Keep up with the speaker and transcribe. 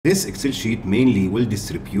This Excel sheet mainly will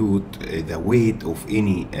distribute the weight of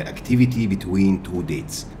any activity between two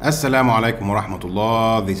dates. Assalamu alaikum wa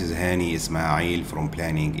rahmatullah. This is Hani Ismail from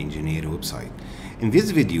Planning Engineer website. In this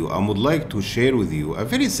video, I would like to share with you a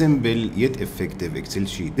very simple yet effective Excel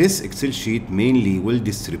sheet. This Excel sheet mainly will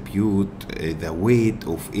distribute the weight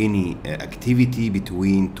of any activity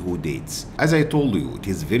between two dates. As I told you, it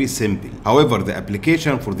is very simple. However, the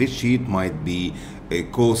application for this sheet might be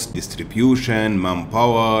cost distribution,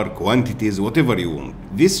 manpower, quantities, whatever you want.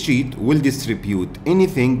 This sheet will distribute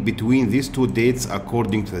anything between these two dates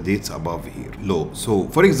according to the dates above here. So,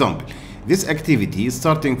 for example, this activity is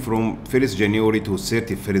starting from 1st January to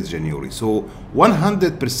 31st January. So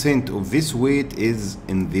 100% of this weight is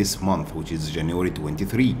in this month, which is January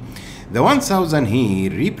 23. The 1000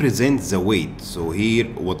 here represents the weight. So here,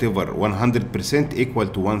 whatever, 100% equal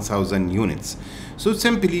to 1000 units. So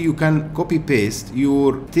simply you can copy paste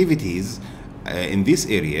your activities in this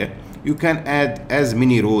area. You can add as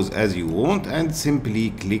many rows as you want and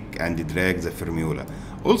simply click and drag the formula.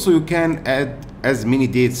 Also, you can add as many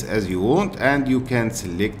dates as you want and you can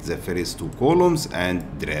select the first two columns and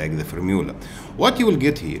drag the formula. What you will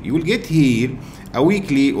get here? You will get here a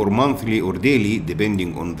weekly or monthly or daily,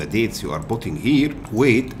 depending on the dates you are putting here,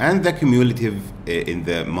 weight, and the cumulative in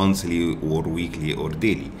the monthly or weekly or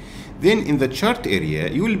daily. Then in the chart area,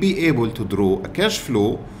 you will be able to draw a cash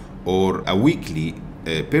flow or a weekly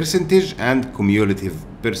percentage and cumulative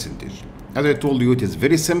percentage. As I told you, it is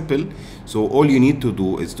very simple. So all you need to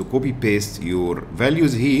do is to copy paste your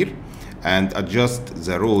values here and adjust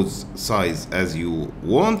the rows size as you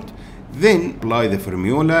want. Then apply the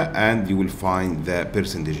formula and you will find the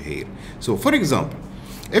percentage here. So for example,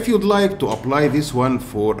 if you'd like to apply this one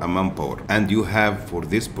for a manpower and you have for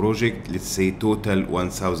this project, let's say total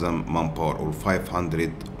 1000 manpower or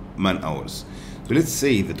 500 man hours. So let's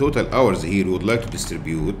say the total hours here you would like to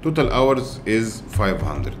distribute, total hours is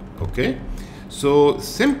 500. Okay, so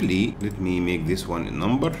simply let me make this one a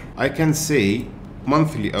number. I can say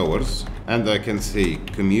monthly hours and I can say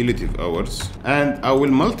cumulative hours, and I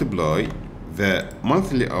will multiply the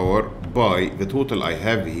monthly hour by the total I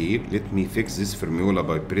have here. Let me fix this formula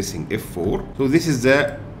by pressing F4. So this is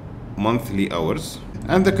the monthly hours,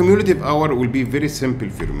 and the cumulative hour will be very simple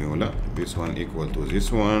formula. This one equal to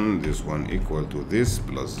this one equal to this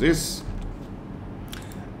plus this.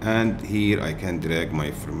 And here I can drag my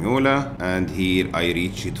formula, and here I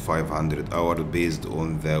reach it 500 hours based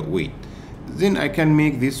on the weight. Then I can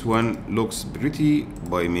make this one looks pretty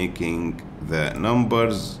by making the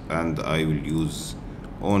numbers, and I will use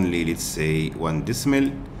only, let's say, 1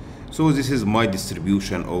 decimal. So this is my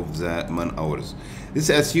distribution of the man hours. Let's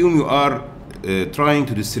assume you are trying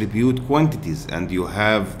to distribute quantities and you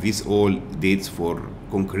have these all dates for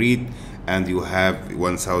concrete and you have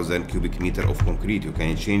 1000 cubic meter of concrete. You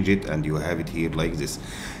can change it and you have it here like this.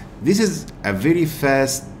 This is a very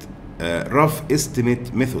fast rough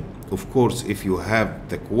estimate method. Of course, if you have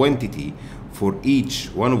the quantity for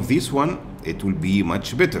each one of these one, it will be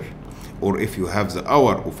much better. Or if you have the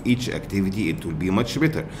hour of each activity, it will be much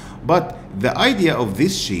better. But the idea of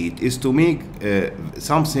this sheet is to make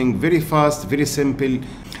something very fast, very simple.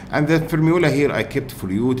 And the formula here I kept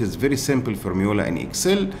for you. It is very simple formula in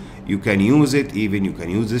Excel. You can use it, even you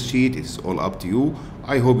can use this sheet. It's all up to you.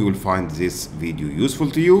 I hope you will find this video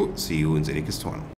useful to you. See you in the next one.